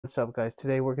What's up, guys?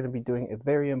 Today we're going to be doing a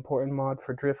very important mod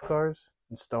for drift cars,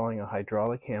 installing a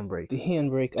hydraulic handbrake. The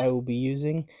handbrake I will be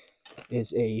using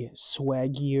is a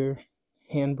Swaggear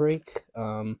handbrake.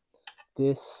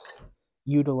 This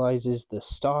utilizes the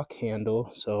stock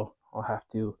handle, so I'll have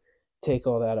to take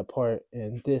all that apart,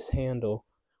 and this handle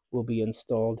will be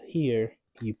installed here.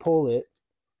 You pull it,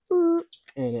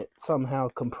 and it somehow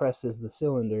compresses the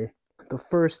cylinder. The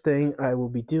first thing I will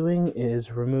be doing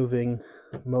is removing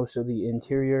most of the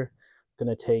interior. I'm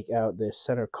going to take out this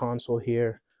center console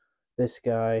here, this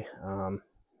guy,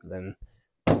 then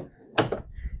in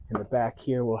the back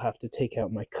here we'll have to take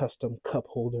out my custom cup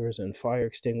holders and fire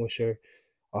extinguisher.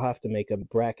 I'll have to make a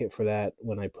bracket for that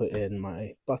when I put in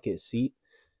my bucket seat.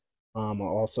 I'll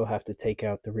also have to take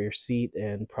out the rear seat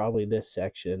and probably this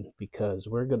section, because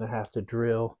we're going to have to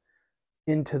drill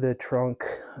into the trunk,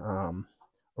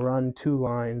 run 2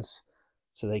 lines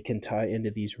so they can tie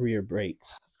into these rear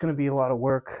brakes. It's going to be a lot of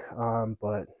work,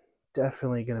 but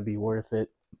definitely going to be worth it.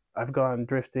 I've gone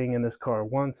drifting in this car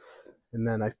once, and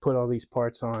then I've put all these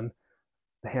parts on.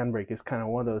 The handbrake is kind of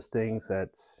one of those things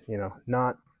that's,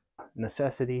 not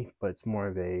necessity, but it's more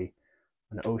of an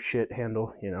oh shit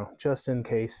handle, just in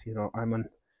case. I'm an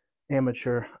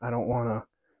amateur. I don't want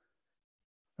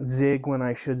to zig when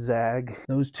I should zag.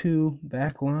 Those 2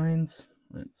 back lines,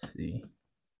 let's see.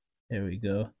 There we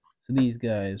go. So these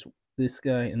guys, this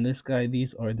guy and this guy,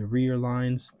 these are the rear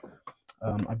lines.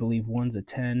 I believe one's a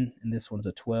 10 and this one's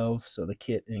a 12, so the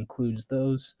kit includes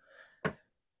those.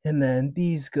 And then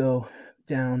these go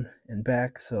down and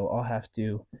back, so I'll have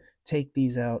to take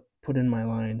these out, put in my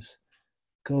lines,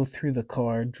 go through the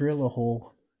car, drill a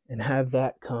hole, and have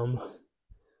that come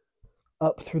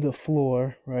up through the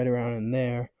floor right around in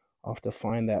there. I'll have to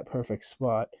find that perfect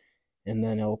spot, and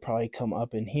then it'll probably come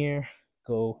up in here,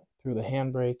 go through the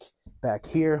handbrake. Back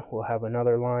here we'll have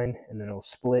another line, and then it'll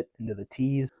split into the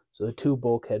T's. So the 2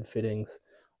 bulkhead fittings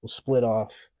will split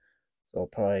off. So I'll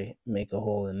probably make a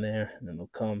hole in there, and then it'll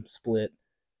come, split,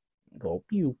 go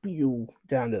pew pew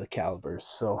down to the calipers.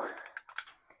 So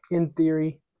in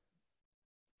theory,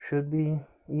 should be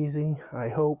easy, I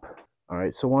hope.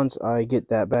 Alright, so once I get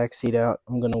that back seat out,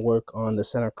 I'm going to work on the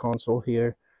center console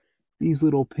here. These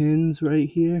little pins right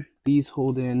here, these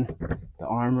hold in the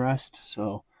armrest,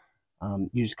 so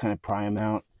you just kind of pry them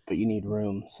out, but you need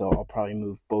room, so I'll probably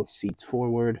move both seats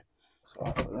forward. So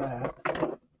off of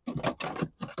that,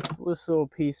 this little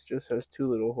piece just has 2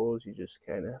 little holes. You just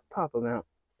kind of pop them out,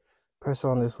 press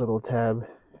on this little tab,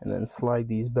 and then slide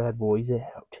these bad boys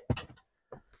out.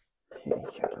 And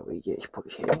so we just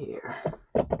push in here.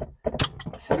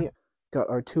 See, got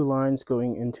our 2 lines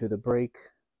going into the brake,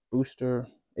 booster,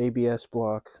 ABS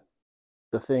block,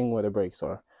 the thing where the brakes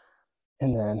are.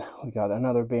 And then we got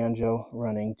another banjo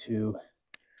running to,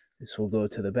 this will go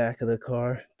to the back of the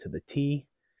car, to the T.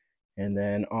 And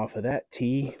then off of that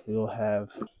T, we'll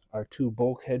have our 2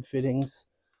 bulkhead fittings.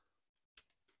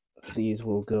 These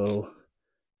will go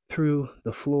through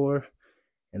the floor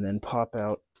and then pop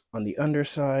out on the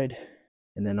underside.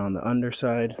 And then on the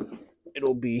underside,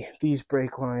 it'll be these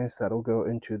brake lines that'll go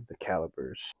into the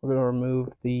calipers. We're going to remove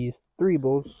these 3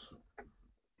 bolts.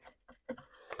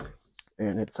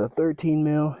 And it's a 13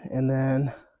 mil, and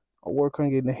then I'll work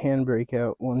on getting the handbrake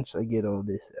out once I get all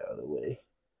this out of the way.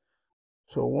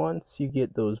 So once you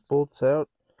get those bolts out,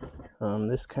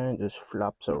 this kind of just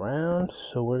flops around.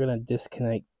 So we're going to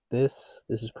disconnect this.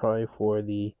 This is probably for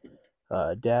the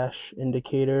dash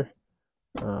indicator.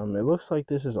 It looks like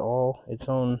this is all its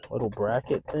own little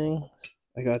bracket thing.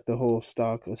 I got the whole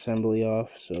stock assembly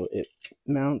off, so it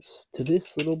mounts to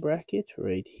this little bracket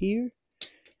right here,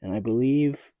 and I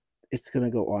believe it's going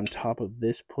to go on top of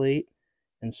this plate,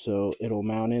 and so it'll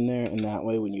mount in there, and that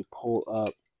way when you pull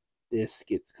up, this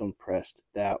gets compressed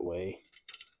that way.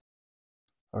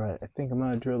 Alright, I think I'm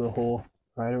going to drill the hole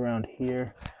right around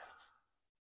here.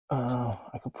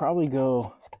 I could probably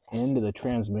go into the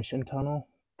transmission tunnel,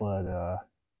 but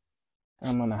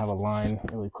I'm going to have a line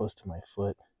really close to my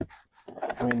foot.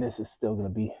 I mean, this is still going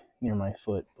to be near my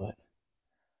foot, but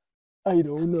I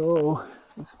don't know.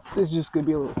 This is just going to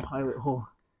be a little pilot hole.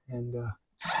 And,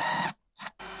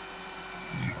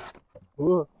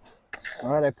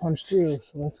 alright, I punched through,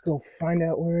 so let's go find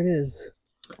out where it is.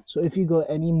 So if you go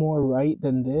any more right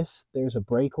than this, there's a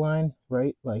brake line,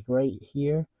 right, like right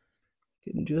here.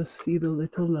 You can just see the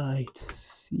little light.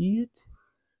 See it?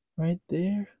 Right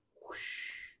there?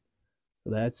 Whoosh. So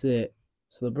that's it.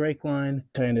 So the brake line,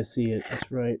 kind of see it. It's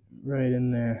right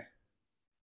in there.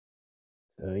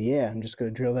 So yeah, I'm just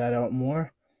going to drill that out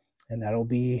more, and that'll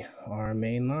be our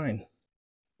main line.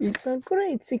 It's a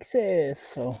great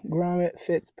success. So grommet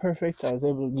fits perfect. I was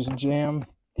able to just jam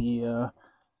the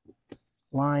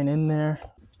line in there.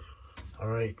 All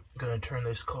right, gonna turn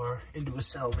this car into a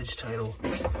salvage title.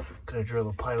 Gonna drill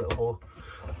a pilot hole.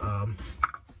 I'm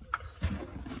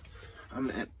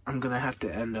gonna have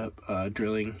to end up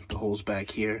drilling the holes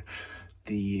back here.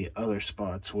 The other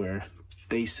spots where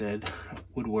they said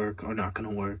would work are not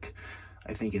gonna work.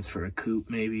 I think it's for a coupe,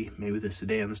 maybe the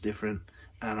sedan's different,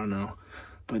 I don't know.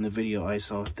 But in the video I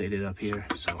saw they did up here,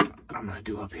 so I'm gonna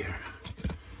do up here.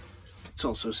 It's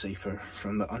also safer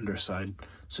from the underside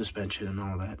suspension and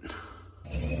all that.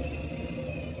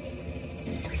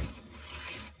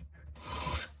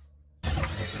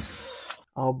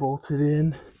 All bolted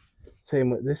in. Same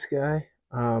with this guy.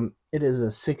 It is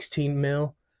a 16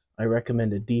 mil. I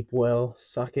recommend a deep well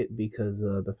socket because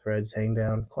the threads hang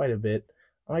down quite a bit.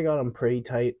 I got them pretty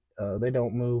tight. They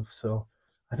don't move, so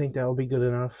I think that'll be good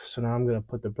enough. So now I'm gonna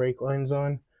put the brake lines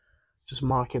on. Just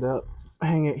mock it up,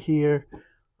 hang it here.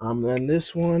 Then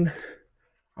this one,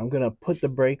 I'm gonna put the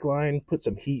brake line, put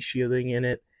some heat shielding in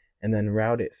it, and then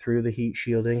route it through the heat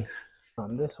shielding.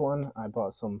 On this one, I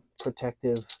bought some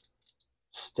protective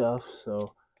stuff,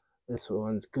 so this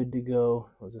one's good to go.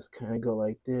 I'll just kind of go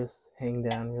like this, hang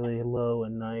down really low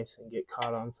and nice, and get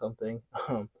caught on something.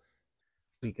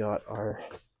 We got our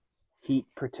heat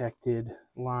protected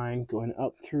line going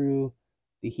up through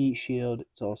the heat shield.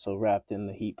 It's also wrapped in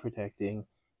the heat protecting.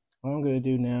 What I'm going to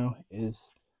do now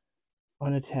is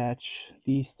unattach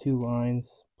these two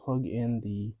lines, plug in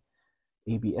the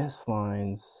ABS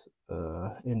lines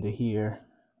into here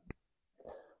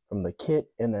from the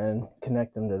kit, and then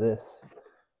connect them to this.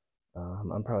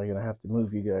 I'm probably going to have to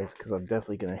move you guys because I'm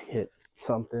definitely going to hit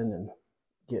something and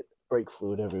get brake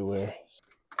fluid everywhere.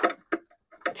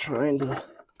 Trying to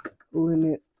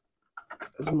limit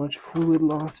as much fluid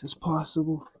loss as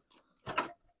possible.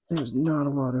 There's not a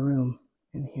lot of room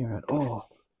in here at all.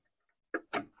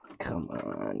 Come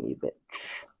on, you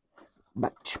bitch.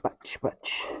 Batch.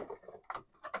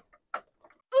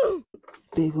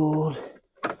 Big old.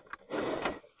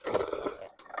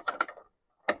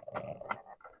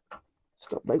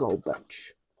 Still big old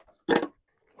batch. Not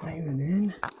even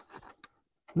in.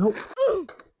 Nope.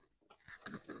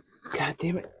 God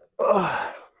damn it.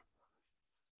 Ugh.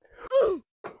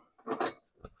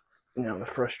 Now the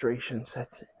frustration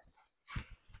sets in.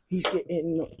 He's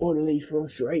getting orderly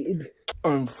frustrated.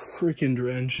 I'm freaking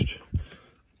drenched.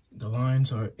 The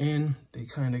lines are in. They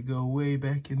kind of go way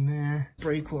back in there.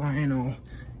 Brake line all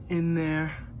in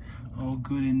there. All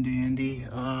good and dandy.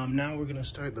 Now we're gonna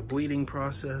start the bleeding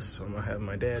process. So I'm gonna have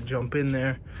my dad jump in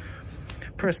there.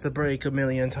 Press the brake a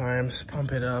million times,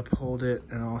 pump it up, hold it,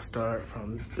 and I'll start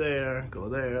from there, go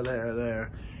there, and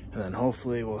then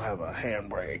hopefully we'll have a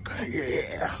handbrake.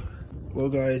 Yeah. Well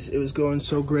guys, it was going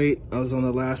so great. I was on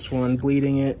the last one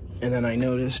bleeding it, and then I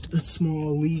noticed a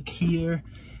small leak here,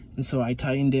 and so I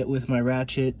tightened it with my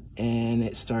ratchet, and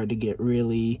it started to get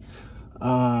really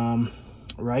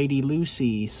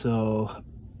righty-loosey, so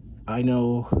I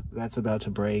know that's about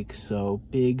to break, so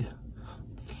big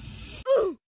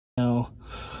no.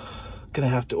 Gonna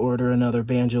have to order another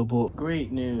banjo bolt.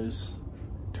 Great news.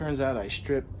 Turns out I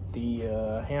stripped the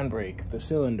handbrake, the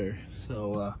cylinder.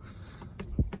 So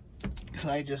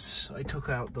I took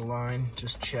out the line,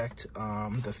 just checked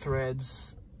the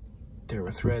threads. There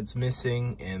were threads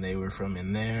missing and they were from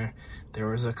in there. There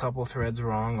was a couple threads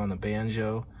wrong on the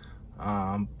banjo,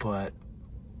 but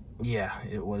yeah,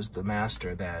 it was the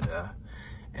master that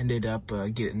ended up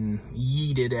getting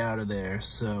yeeted out of there.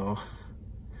 So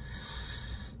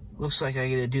looks like I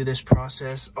get to do this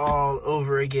process all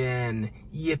over again.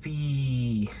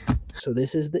 Yippee! So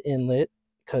this is the inlet,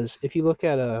 because if you look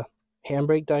at a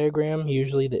handbrake diagram,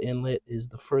 usually the inlet is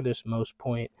the furthest most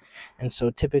point. And so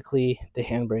typically the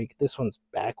handbrake, this one's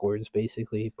backwards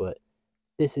basically, but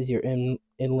this is your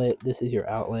inlet, this is your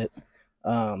outlet.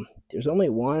 There's only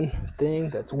one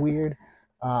thing that's weird.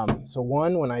 So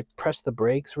one, when I press the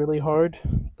brakes really hard,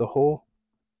 the whole,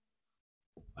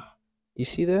 you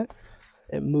see that?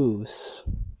 It moves.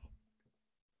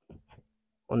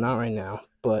 Well, not right now,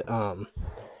 but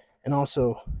and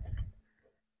also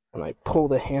when I pull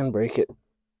the handbrake,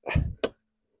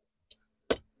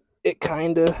 it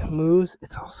kind of moves.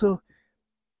 It's also,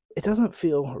 it doesn't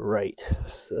feel right.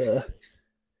 So,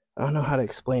 I don't know how to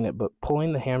explain it, but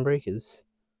pulling the handbrake is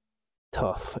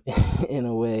tough in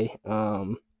a way.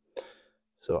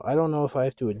 So I don't know if I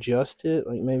have to adjust it,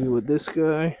 like maybe with this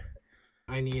guy.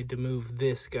 I needed to move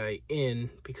this guy in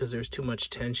because there's too much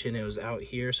tension. It was out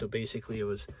here, so basically it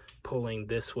was pulling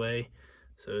this way.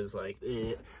 So it was like,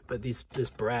 eh. But this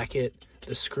bracket,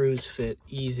 the screws fit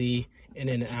easy in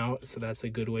and out, so that's a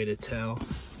good way to tell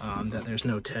that there's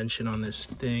no tension on this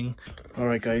thing. All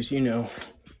right, guys, you know,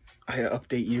 I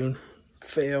update you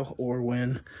fail or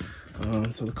win.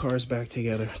 So the car's back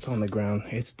together. It's on the ground.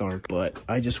 It's dark, but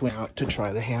I just went out to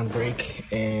try the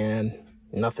handbrake and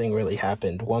nothing really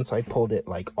happened. Once I pulled it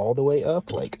like all the way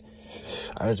up, like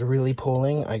I was really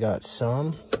pulling, I got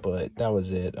some, but that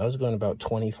was it. I was going about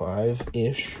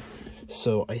 25-ish.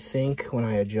 So I think when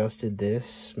I adjusted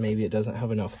this, maybe it doesn't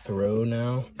have enough throw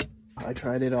now. I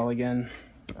tried it all again.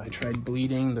 I tried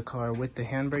bleeding the car with the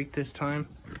handbrake this time.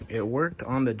 It worked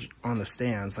on the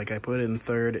stands. Like I put it in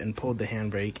third and pulled the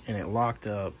handbrake and it locked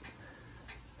up.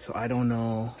 So I don't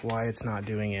know why it's not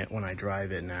doing it when I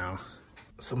drive it now.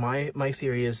 So my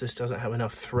theory is this doesn't have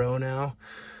enough throw now.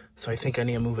 So I think I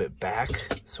need to move it back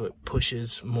so it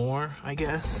pushes more, I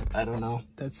guess. I don't know.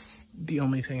 That's the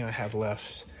only thing I have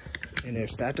left. And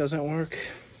if that doesn't work,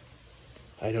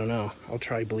 I don't know. I'll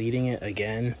try bleeding it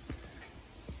again.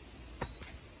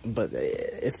 But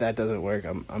if that doesn't work,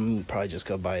 I'm probably just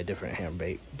gonna buy a different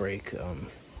handbrake.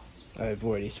 I've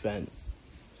already spent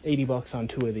 80 bucks on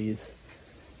 2 of these,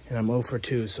 and I'm 0 for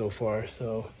 2 so far.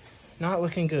 So not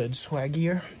looking good.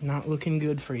 Swaggier, not looking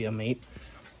good for you, mate.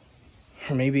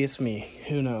 Or maybe it's me.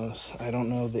 Who knows? I don't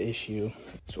know the issue.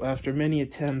 So after many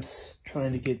attempts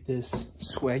trying to get this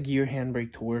swaggier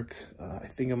handbrake to work, I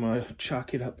think I'm gonna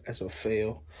chalk it up as a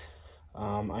fail.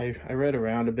 I read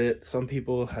around a bit. Some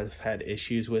people have had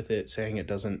issues with it, saying it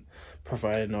doesn't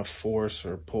provide enough force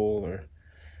or pull or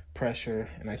pressure,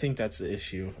 and I think that's the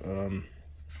issue.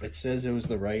 It says it was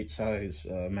the right size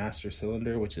master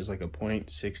cylinder, which is like a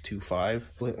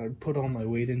 0.625. I'd put all my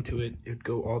weight into it, it'd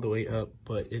go all the way up,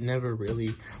 but it never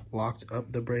really locked up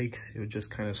the brakes. It would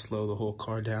just kind of slow the whole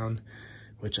car down,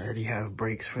 which I already have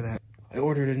brakes for that. I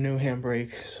ordered a new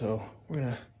handbrake, so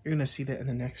you're gonna see that in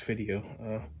the next video.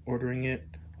 Ordering it,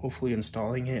 hopefully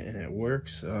installing it, and it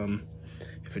works.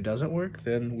 If it doesn't work,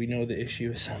 then we know the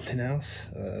issue is something else.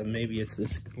 Maybe it's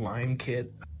this lime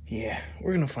kit. Yeah,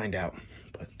 we're gonna find out.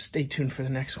 But stay tuned for the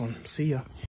next one. See ya.